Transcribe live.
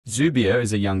Zubia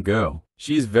is a young girl.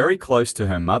 She is very close to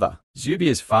her mother.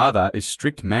 Zubia's father is a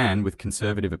strict man with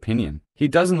conservative opinion. He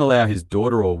doesn't allow his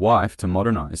daughter or wife to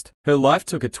modernize. Her life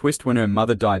took a twist when her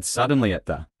mother died suddenly at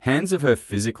the hands of her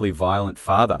physically violent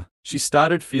father. She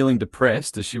started feeling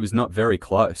depressed as she was not very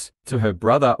close to her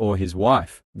brother or his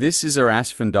wife. This is her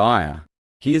Asfandiyar.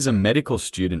 He is a medical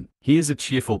student. He is a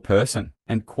cheerful person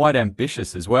and quite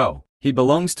ambitious as well. He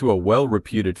belongs to a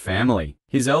well-reputed family.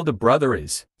 His elder brother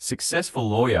is a successful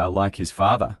lawyer like his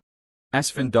father.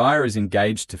 Asfandiyar is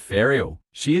engaged to Farial.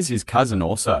 She is his cousin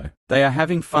also. They are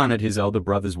having fun at his elder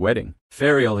brother's wedding.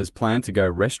 Farial has planned to go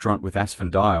restaurant with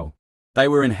Asfandiyar. They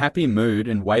were in happy mood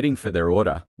and waiting for their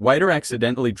order. Waiter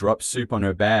accidentally dropped soup on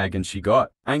her bag and she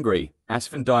got angry.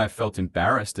 Asfandiyar felt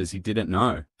embarrassed as he didn't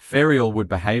know Farial would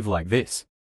behave like this.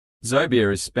 Zubia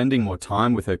is spending more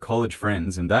time with her college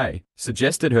friends and they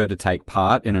suggested her to take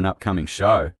part in an upcoming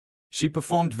show. She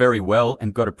performed very well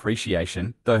and got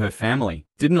appreciation, though her family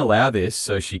didn't allow this,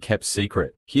 so she kept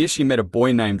secret. Here she met a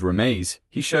boy named Ramiz.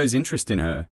 He shows interest in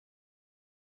her.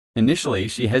 Initially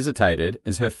she hesitated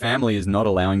as her family is not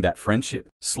allowing that friendship.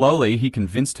 Slowly he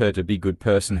convinced her to be a good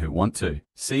person who want to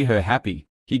see her happy.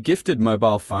 He gifted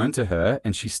mobile phone to her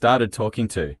and she started talking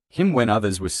to him when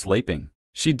others were sleeping.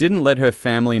 She didn't let her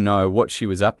family know what she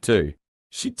was up to.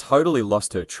 She totally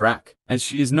lost her track, as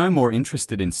she is no more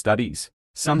interested in studies.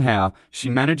 Somehow, she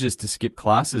manages to skip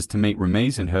classes to meet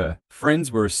Ramiz and her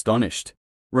friends were astonished.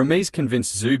 Ramiz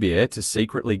convinced Zubia to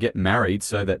secretly get married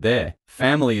so that their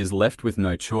family is left with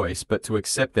no choice but to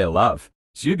accept their love.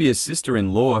 Zubia's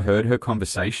sister-in-law heard her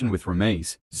conversation with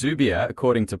Ramiz. Zubia,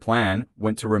 according to plan,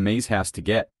 went to Ramiz's house to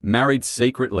get married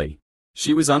secretly.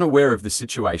 She was unaware of the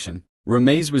situation.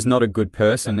 Ramiz was not a good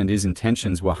person and his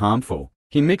intentions were harmful.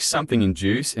 He mixed something in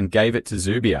juice and gave it to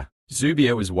Zubia.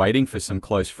 Zubia was waiting for some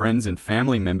close friends and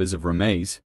family members of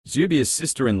Ramiz. Zubia's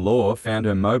sister-in-law found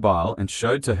her mobile and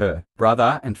showed to her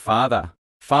brother and father.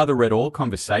 Father read all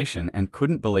conversation and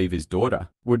couldn't believe his daughter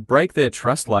would break their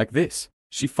trust like this.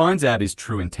 She finds out his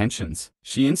true intentions.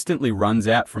 She instantly runs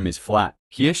out from his flat.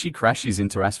 Here she crashes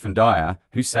into Asfandiyar,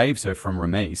 who saves her from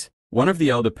Ramiz. One of the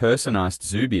elder person asked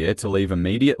Zubia to leave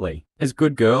immediately, as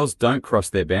good girls don't cross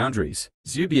their boundaries.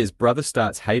 Zubia's brother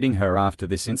starts hating her after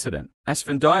this incident.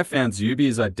 Asfandiyar found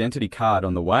Zubia's identity card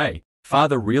on the way.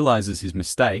 Father realizes his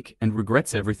mistake and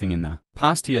regrets everything in the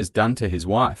past he has done to his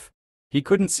wife. He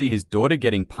couldn't see his daughter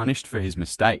getting punished for his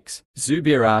mistakes.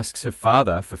 Zubia asks her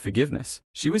father for forgiveness.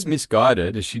 She was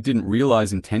misguided as she didn't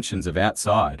realize intentions of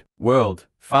outside world.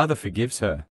 Father forgives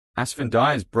her.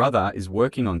 Asfandiyar's brother is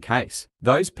working on case.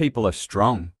 Those people are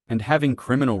strong and having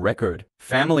criminal record.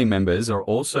 Family members are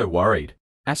also worried.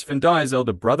 Asfandiyar's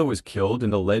elder brother was killed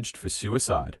and alleged for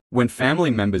suicide. When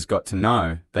family members got to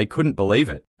know, they couldn't believe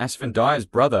it. Asfandiyar's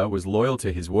brother was loyal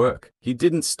to his work. He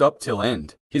didn't stop till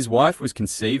end. His wife was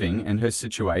conceiving and her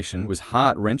situation was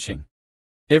heart-wrenching.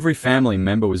 Every family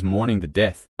member was mourning the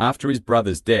death. After his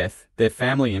brother's death, their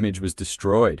family image was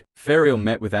destroyed. Farial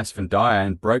met with Asfandiyar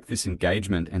and broke this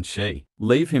engagement and she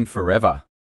leave him forever.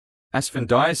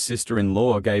 Asfandiyar's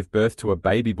sister-in-law gave birth to a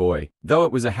baby boy, though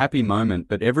it was a happy moment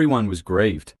but everyone was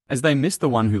grieved, as they missed the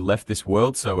one who left this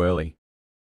world so early.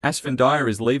 Asfandiyar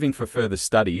is leaving for further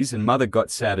studies and mother got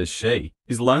sad as she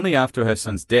is lonely after her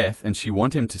son's death and she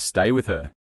want him to stay with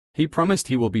her. He promised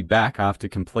he will be back after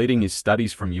completing his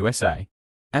studies from USA.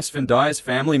 Asfandiyar's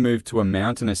family moved to a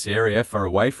mountainous area far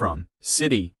away from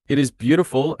city. It is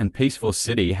beautiful and peaceful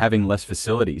city having less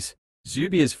facilities.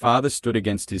 Zubia's father stood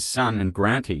against his son and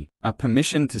granted a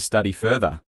permission to study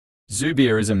further.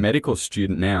 Zubia is a medical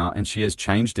student now and she has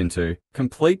changed into a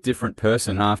complete different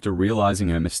person after realizing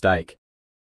her mistake.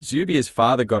 Zubia's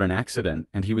father got an accident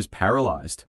and he was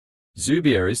paralyzed.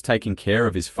 Zubia is taking care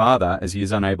of his father as he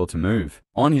is unable to move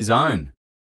on his own.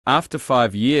 After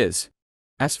 5 years,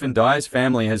 Asfandiyar's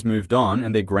family has moved on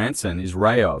and their grandson is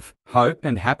ray of hope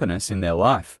and happiness in their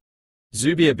life.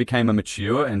 Zubia became a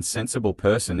mature and sensible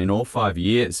person in all 5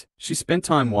 years. She spent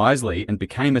time wisely and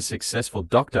became a successful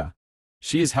doctor.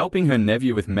 She is helping her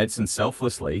nephew with medicine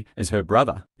selflessly as her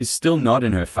brother is still not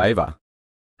in her favor.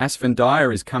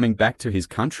 Asfandiyar is coming back to his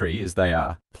country as they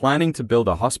are planning to build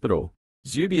a hospital.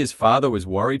 Zubia's father was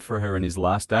worried for her in his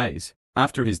last days.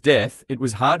 After his death, it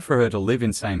was hard for her to live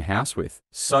in the same house with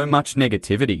so much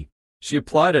negativity. She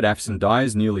applied at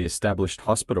Asfandiyar's newly established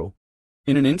hospital.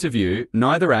 In an interview,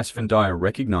 neither Asfandiyar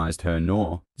recognized her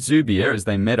nor Zubia as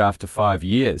they met after 5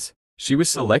 years. She was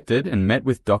selected and met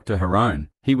with Dr. Haron.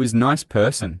 He was a nice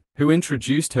person who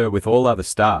introduced her with all other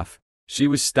staff. She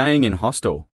was staying in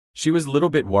hostel. She was a little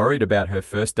bit worried about her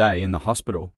first day in the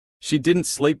hospital. She didn't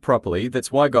sleep properly,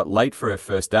 that's why got late for her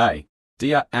first day.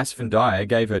 Dear Asfandiar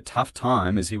gave her tough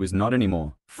time as he was not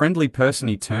anymore. Friendly person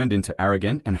he turned into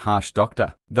arrogant and harsh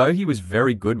doctor, though he was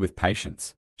very good with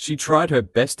patients. She tried her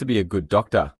best to be a good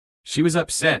doctor. She was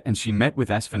upset and she met with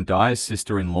Asfandiar's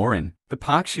sister-in-law in the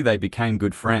Pakshi. They became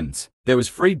good friends. There was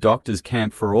free doctors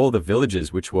camp for all the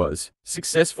villages which was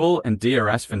successful, and dear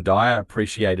Asfandiar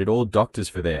appreciated all doctors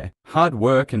for their hard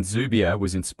work, and Zubia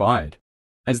was inspired.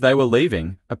 As they were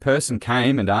leaving, a person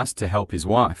came and asked to help his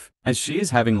wife, as she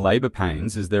is having labor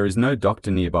pains as there is no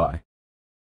doctor nearby.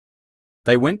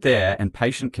 They went there and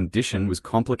patient condition was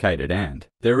complicated and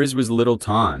there was little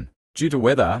time. Due to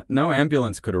weather, no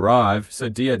ambulance could arrive, so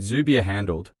dear Zubia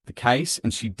handled the case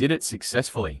and she did it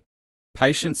successfully.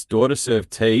 Patient's daughter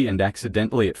served tea and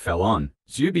accidentally it fell on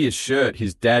Zubia's shirt.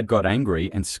 His dad got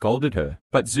angry and scolded her,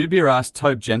 but Zubia asked to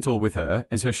be gentle with her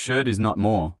as her shirt is not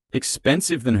more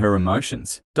expensive than her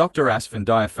emotions. Dr.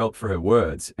 Asfandiar felt for her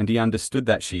words and he understood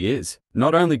that she is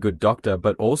not only good doctor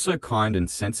but also kind and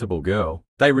sensible girl.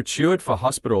 They returned for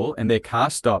hospital and their car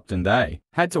stopped and they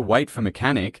had to wait for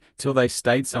mechanic till they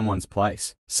stayed someone's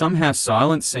place. Somehow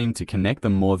silence seemed to connect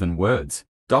them more than words.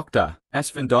 Dr.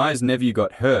 Asfandiar's nephew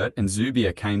got hurt and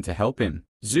Zubia came to help him.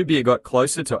 Zubia got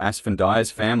closer to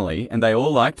Asfandiar's family and they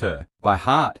all liked her by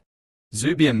heart.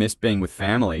 Zubia missed being with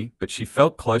family, but she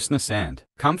felt closeness and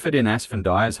comfort in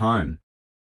Asfandiar's home.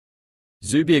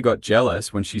 Zubia got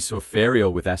jealous when she saw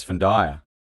Ferial with Asfandiar.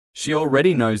 She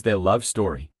already knows their love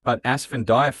story, but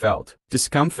Asfandiar felt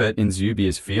discomfort in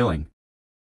Zubia's feeling.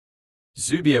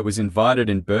 Zubia was invited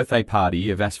in birthday party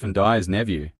of Asfandiar's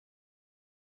nephew.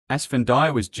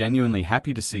 Asfandiar was genuinely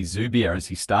happy to see Zubia as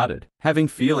he started having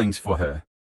feelings for her.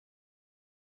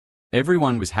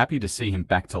 Everyone was happy to see him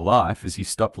back to life as he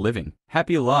stopped living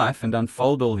happy life and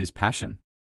unfold all his passion.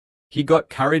 He got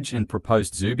courage and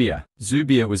proposed Zubia.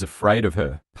 Zubia was afraid of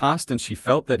her past and she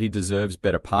felt that he deserves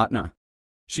better partner.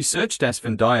 She searched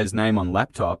Asfandiar's name on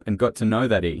laptop and got to know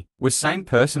that he was same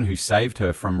person who saved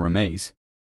her from Ramesh.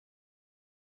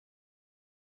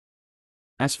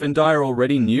 Asfandiar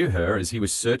already knew her as he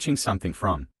was searching something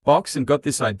from box and got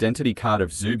this identity card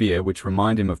of Zubia which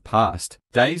reminded him of past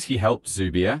days he helped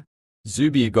Zubia.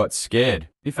 Zubia got scared.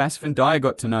 If Asfandiar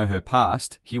got to know her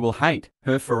past, he will hate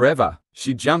her forever.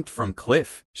 She jumped from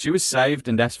cliff. She was saved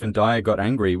and Asfandiar got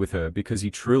angry with her because he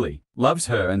truly loves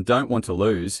her and don't want to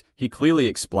lose. He clearly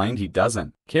explained he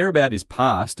doesn't care about his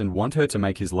past and want her to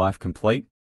make his life complete.